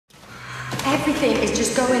Everything is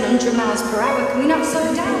just going 100 miles per hour. Can we not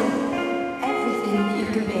slow down? Everything that you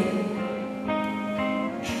can be.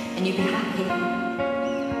 And you be happy.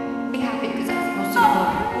 Be happy because that's the most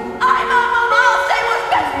important. I'm on my mom. I'll say what's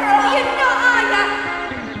best for all. You know I am.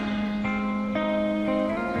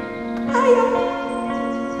 I am.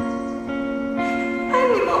 I'm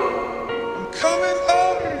your mom. I'm coming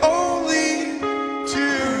up only to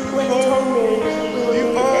when they told me we were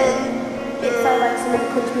leaving, it felt like somebody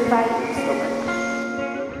punched me right in the stomach.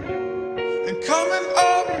 And coming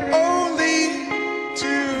up only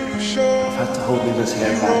to show. I've had to hold Lila's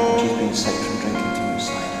hair back when she's been sick from drinking too much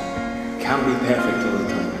cider. Can't be perfect all the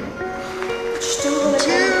time. Still gonna To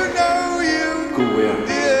know you Go where?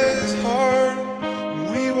 is hard.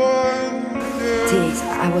 We wonder. Tease,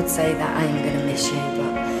 I would say that I am going to miss you,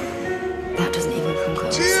 but that doesn't even come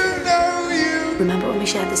close. To know you Remember when we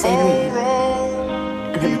shared the same all room? wrong.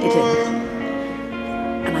 And then we didn't.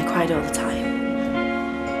 And I cried all the time.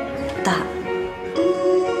 That.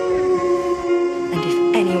 And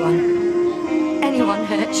if anyone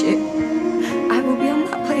hurts you, I will be on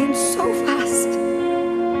that plane so fast.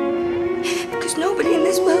 Because nobody in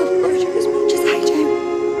this world loves you as much as I do.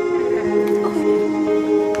 Oh.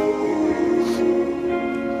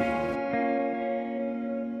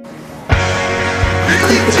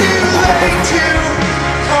 Really too late to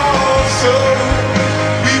call, so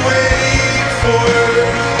we wait for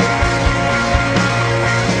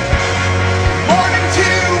morning to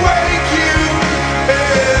wake you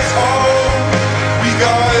is all we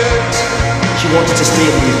got. She wanted to stay,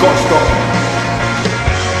 but you've got to stop her.